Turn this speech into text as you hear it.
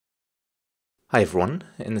Hi everyone,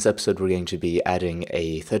 in this episode we're going to be adding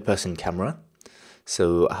a third-person camera.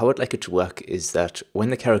 So how I'd like it to work is that when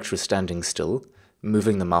the character is standing still,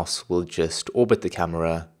 moving the mouse will just orbit the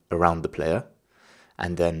camera around the player,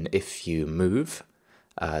 and then if you move,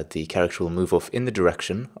 the character will move off in the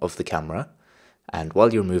direction of the camera, and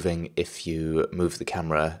while you're moving, if you move the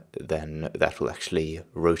camera, then that will actually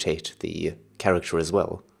rotate the character as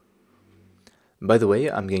well. By the way,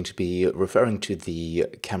 I'm going to be referring to the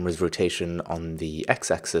camera's rotation on the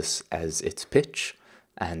x-axis as its pitch,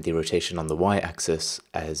 and the rotation on the y-axis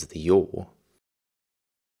as the yaw.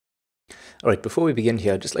 Alright, before we begin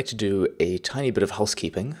here, I'd just like to do a tiny bit of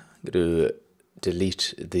housekeeping. I'm going to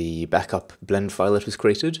delete the backup blend file that was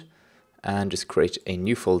created, and just create a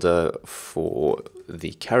new folder for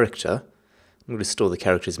the character. I'm going to store the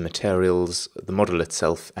character's materials, the model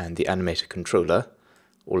itself, and the animator controller,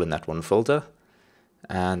 all in that one folder.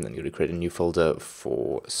 And then you're going to create a new folder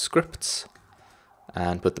for scripts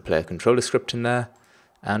and put the player controller script in there,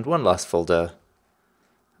 and one last folder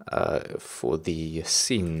for the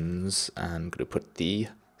scenes, and I'm going to put the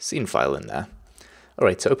scene file in there.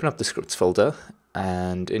 Alright, so open up the scripts folder,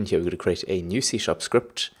 and in here we're going to create a new C#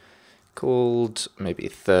 script called maybe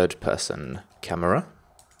third person camera,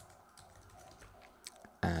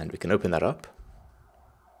 and we can open that up.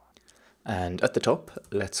 And at the top,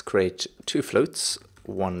 let's create two floats,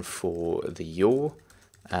 one for the yaw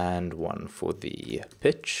and one for the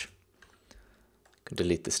pitch. Can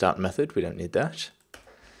delete the start method, we don't need that.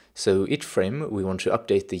 So each frame we want to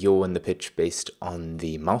update the yaw and the pitch based on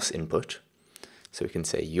the mouse input. So we can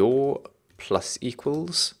say yaw plus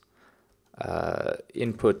equals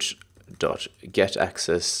input dot get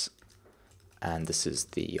axis, and this is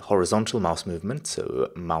the horizontal mouse movement, so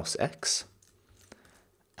mouse X.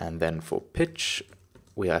 And then for pitch,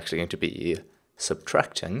 we are actually going to be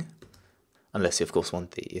subtracting, unless you of course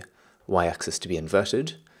want the y-axis to be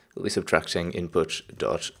inverted, we'll be subtracting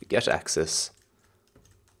input.getAxis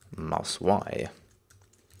mouse y.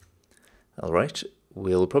 Alright,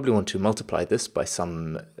 we'll probably want to multiply this by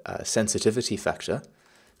some sensitivity factor,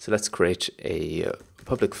 so let's create a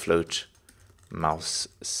public float mouse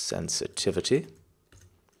sensitivity.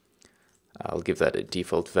 I'll give that a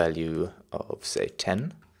default value of, say,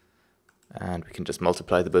 10. And we can just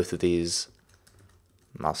multiply the both of these,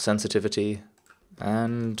 mouse sensitivity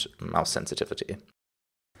and mouse sensitivity.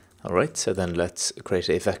 Alright, so then let's create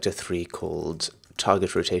a vector 3 called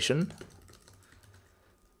target rotation.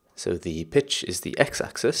 So the pitch is the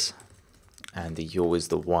x-axis, and the yaw is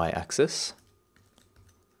the y-axis.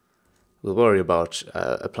 We'll worry about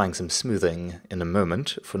applying some smoothing in a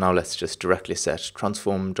moment. For now, let's just directly set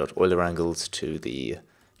transform.Euler-angles to the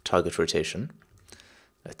target rotation.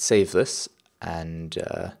 Let's save this and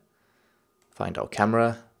find our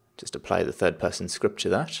camera, just apply the third-person script to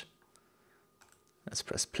that. Let's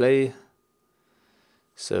press play,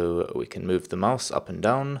 so we can move the mouse up and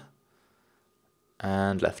down,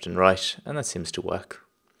 and left and right, and that seems to work.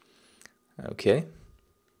 Okay.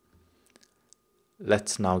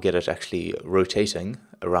 Let's now get it actually rotating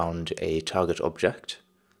around a target object.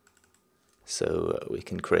 So we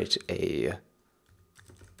can create a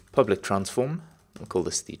public transform. We'll call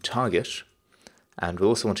this the target, and we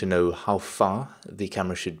also want to know how far the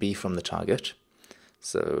camera should be from the target.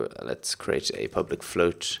 So let's create a public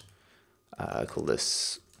float, call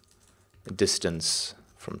this distance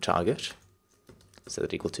from target, so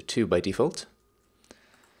that equal to 2 by default.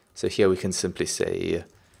 So here we can simply say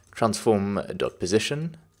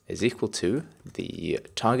transform.position is equal to the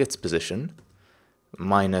target's position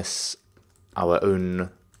minus our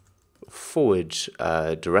own forward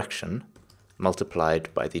direction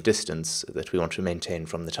multiplied by the distance that we want to maintain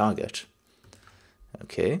from the target.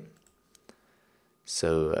 Okay,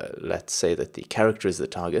 so let's say that the character is the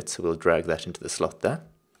target, so we'll drag that into the slot there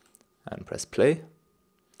and press play.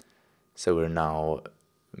 So we're now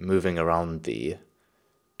moving around the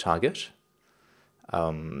target.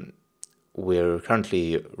 We're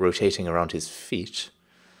currently rotating around his feet,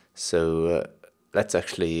 so let's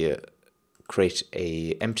actually create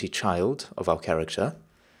an empty child of our character,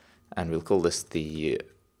 and we'll call this the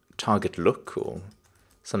target look or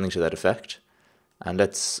something to that effect, and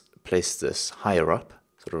let's place this higher up,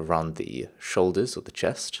 sort of around the shoulders or the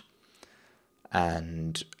chest,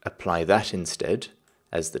 and apply that instead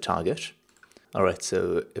as the target. Alright,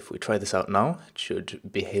 so if we try this out now, it should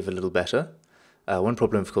behave a little better. One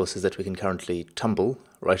problem, of course, is that we can currently tumble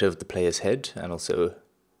right over the player's head and also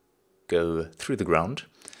go through the ground.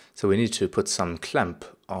 So we need to put some clamp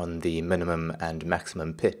on the minimum and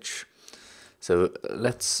maximum pitch. So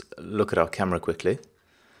let's look at our camera quickly.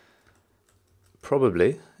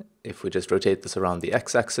 Probably, if we just rotate this around the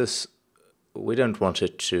x-axis, we don't want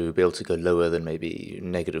it to be able to go lower than maybe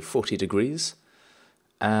negative 40 degrees,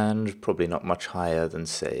 and probably not much higher than,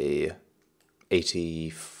 say,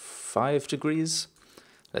 85 degrees.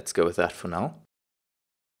 Let's go with that for now.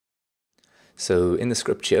 So in the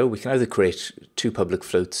script here, we can either create two public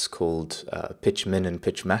floats called pitch min and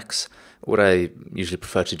pitch max. What I usually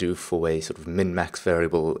prefer to do for a sort of min-max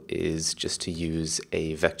variable is just to use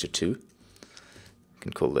a vector2. You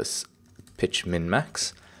can call this pitch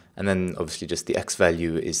min-max, and then obviously just the x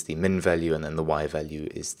value is the min value, and then the y value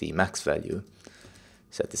is the max value.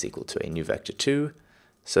 Set this equal to a new vector2.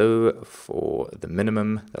 So for the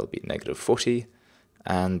minimum, that'll be negative 40,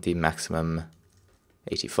 and the maximum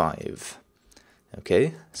 85.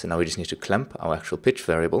 Okay, so now we just need to clamp our actual pitch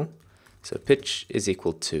variable. So pitch is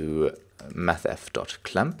equal to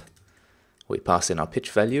mathf.clamp. We pass in our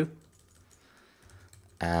pitch value,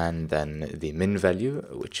 and then the min value,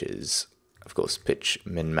 which is, of course, pitch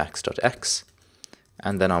min max.x,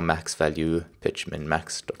 and then our max value, pitch min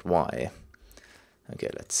max.y. Okay,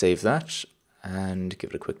 let's save that and give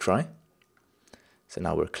it a quick try. So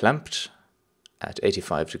now we're clamped at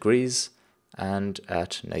 85 degrees and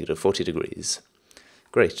at negative 40 degrees.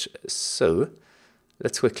 Great, so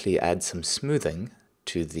let's quickly add some smoothing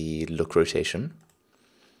to the look rotation.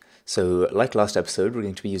 So like last episode, we're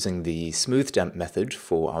going to be using the smooth damp method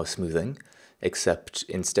for our smoothing, except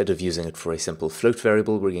instead of using it for a simple float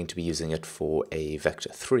variable, we're going to be using it for a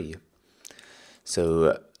vector3.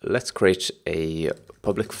 So let's create a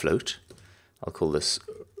public float. I'll call this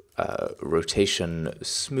rotation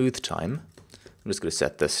smooth time. I'm just going to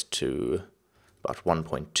set this to about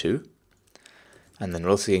 1.2. And then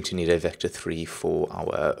we're also going to need a vector3 for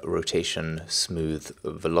our rotation smooth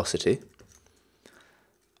velocity.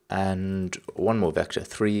 And one more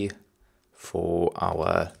vector3 for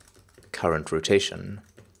our current rotation.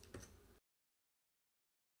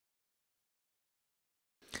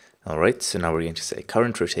 Alright, so now we're going to say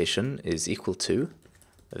current rotation is equal to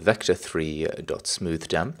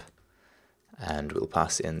vector3.smoothDamp, and we'll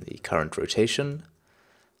pass in the current rotation.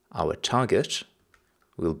 Our target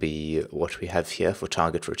will be what we have here for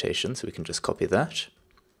target rotation, so we can just copy that.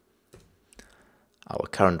 Our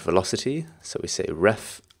current velocity, so we say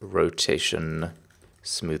ref rotation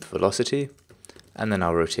smooth velocity, and then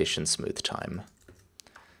our rotation smooth time.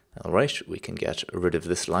 Alright, we can get rid of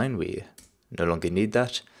this line, we no longer need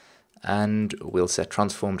that, and we'll set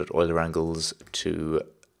transformed at Euler angles to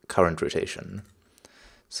current rotation.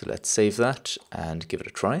 So let's save that and give it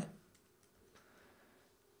a try.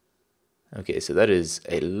 Okay, so that is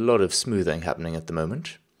a lot of smoothing happening at the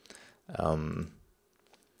moment. I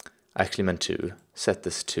actually meant to set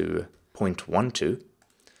this to 0.12.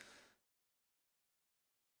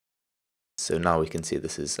 So now we can see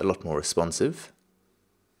this is a lot more responsive.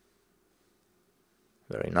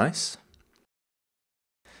 Very nice.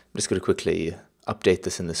 I'm just going to quickly update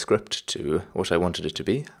this in the script to what I wanted it to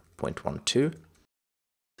be, 0.12.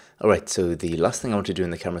 Alright, so the last thing I want to do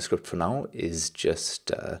in the camera script for now is just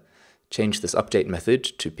change this update method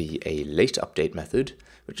to be a late update method,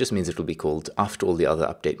 which just means it will be called after all the other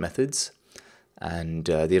update methods. And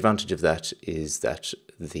the advantage of that is that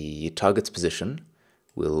the target's position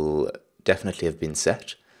will definitely have been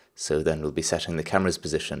set, so then we'll be setting the camera's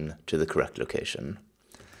position to the correct location.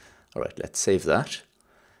 Alright, let's save that.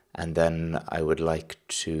 And then I would like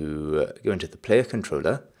to go into the player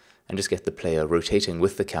controller and just get the player rotating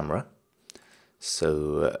with the camera.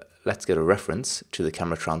 So let's get a reference to the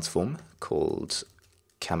camera transform called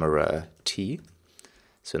camera t.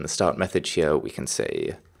 So in the start method here, we can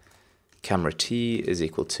say camera t is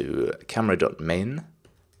equal to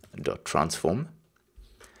camera.main.transform.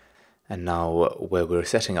 And now where we're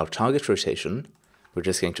setting our target rotation, we're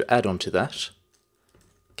just going to add on to that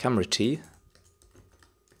camera t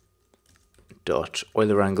dot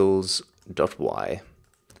Euler angles dot y.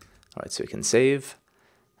 Alright, so we can save.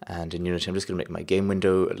 And in Unity, I'm just going to make my game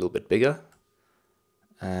window a little bit bigger.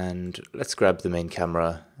 And let's grab the main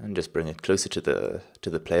camera and just bring it closer to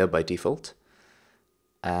the player by default.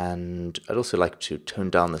 And I'd also like to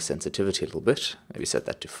tone down the sensitivity a little bit. Maybe set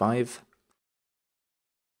that to 5.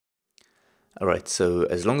 Alright, so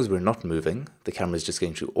as long as we're not moving, the camera is just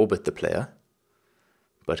going to orbit the player.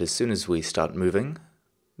 But as soon as we start moving,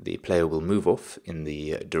 the player will move off in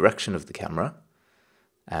the direction of the camera.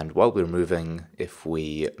 And while we're moving, if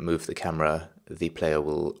we move the camera, the player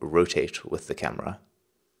will rotate with the camera.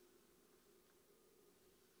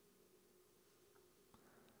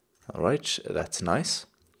 Alright, that's nice.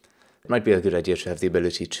 It might be a good idea to have the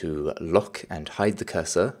ability to lock and hide the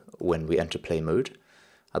cursor when we enter play mode.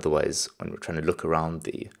 Otherwise, when we're trying to look around,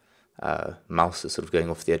 the mouse is sort of going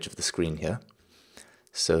off the edge of the screen here.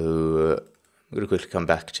 So I'm going to quickly come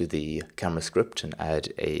back to the camera script and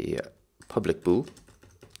add a public bool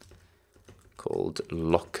called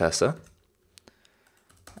lock cursor,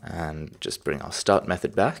 and just bring our start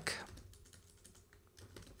method back.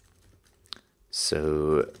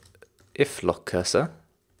 So if lock cursor,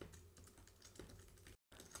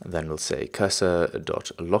 then we'll say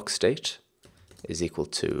cursor.lockState is equal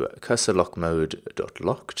to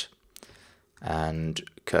cursorLockMode.locked, and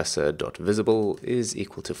cursor.visible is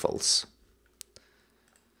equal to false.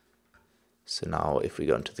 So now if we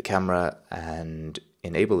go into the camera and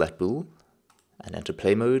enable that bool and enter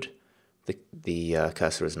play mode, the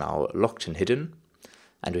cursor is now locked and hidden,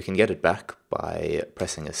 and we can get it back by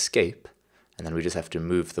pressing escape, and then we just have to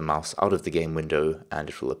move the mouse out of the game window and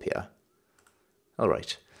it will appear.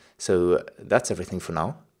 Alright, so that's everything for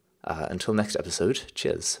now. Until next episode,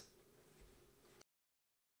 cheers.